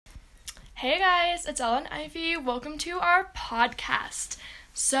Hey guys, it's Ella and Ivy. Welcome to our podcast.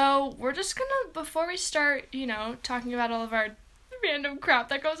 So we're just gonna, before we start, talking about all of our random crap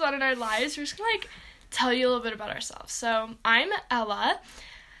that goes on in our lives, we're just gonna tell you a little bit about ourselves. So I'm Ella,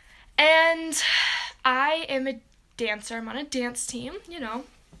 and I am a dancer. I'm on a dance team,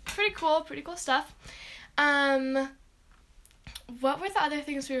 pretty cool stuff. What were the other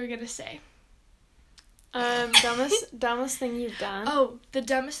things we were gonna say? Dumbest thing you've done? Oh, the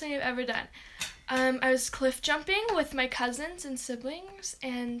dumbest thing I've ever done. I was cliff jumping with my cousins and siblings,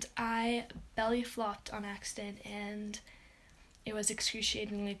 and I belly flopped on accident, and it was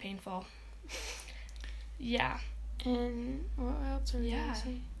excruciatingly painful. Yeah. And what else were you going to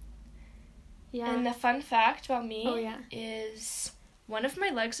say? Yeah. And the fun fact about me is one of my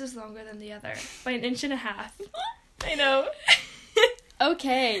legs is longer than the other by 1.5 inches. I know.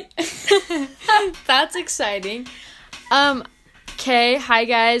 Okay. That's exciting. Okay, hi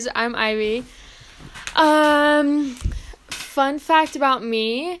guys, I'm Ivy. Fun fact about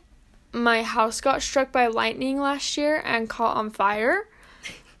me, my house got struck by lightning last year and caught on fire.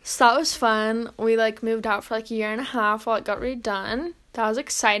 So that was fun. We moved out for 1.5 years while it got redone. That was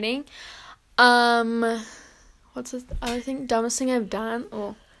exciting. What's the other thing? Dumbest thing I've done?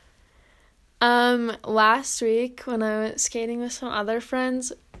 Oh. Last week when I was skating with some other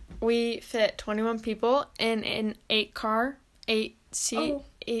friends, we fit 21 people in an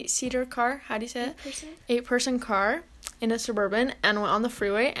 8-seater car. How do you say it? 8-person car in a Suburban, and went on the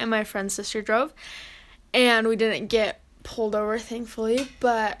freeway, and my friend's sister drove, and we didn't get pulled over, thankfully,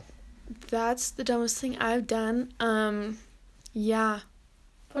 but that's the dumbest thing I've done. Yeah.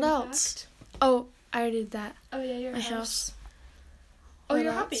 What else? Fact? Oh, I already did that. Oh yeah, your house. Oh,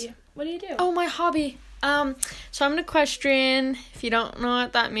 your hobby. What do you do? Oh, my hobby. So I'm an equestrian. If you don't know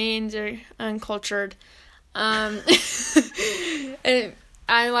what that means, you're uncultured. I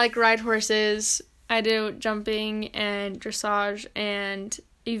ride horses. I do jumping and dressage and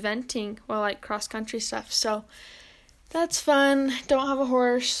eventing, cross-country stuff. So that's fun. Don't have a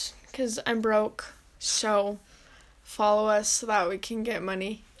horse because I'm broke. So follow us so that we can get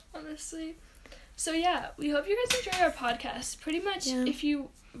money. Honestly. So yeah, we hope you guys enjoy our podcast. Pretty much, if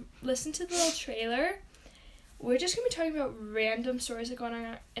you listen to the little trailer, we're just going to be talking about random stories that go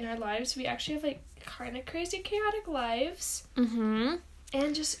on in our lives. We actually have, kind of crazy, chaotic lives. Mm-hmm.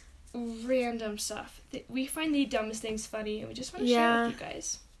 And just random stuff. We find the dumbest things funny, and we just want to share with you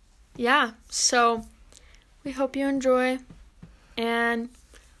guys. Yeah, so we hope you enjoy, and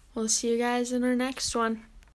we'll see you guys in our next one.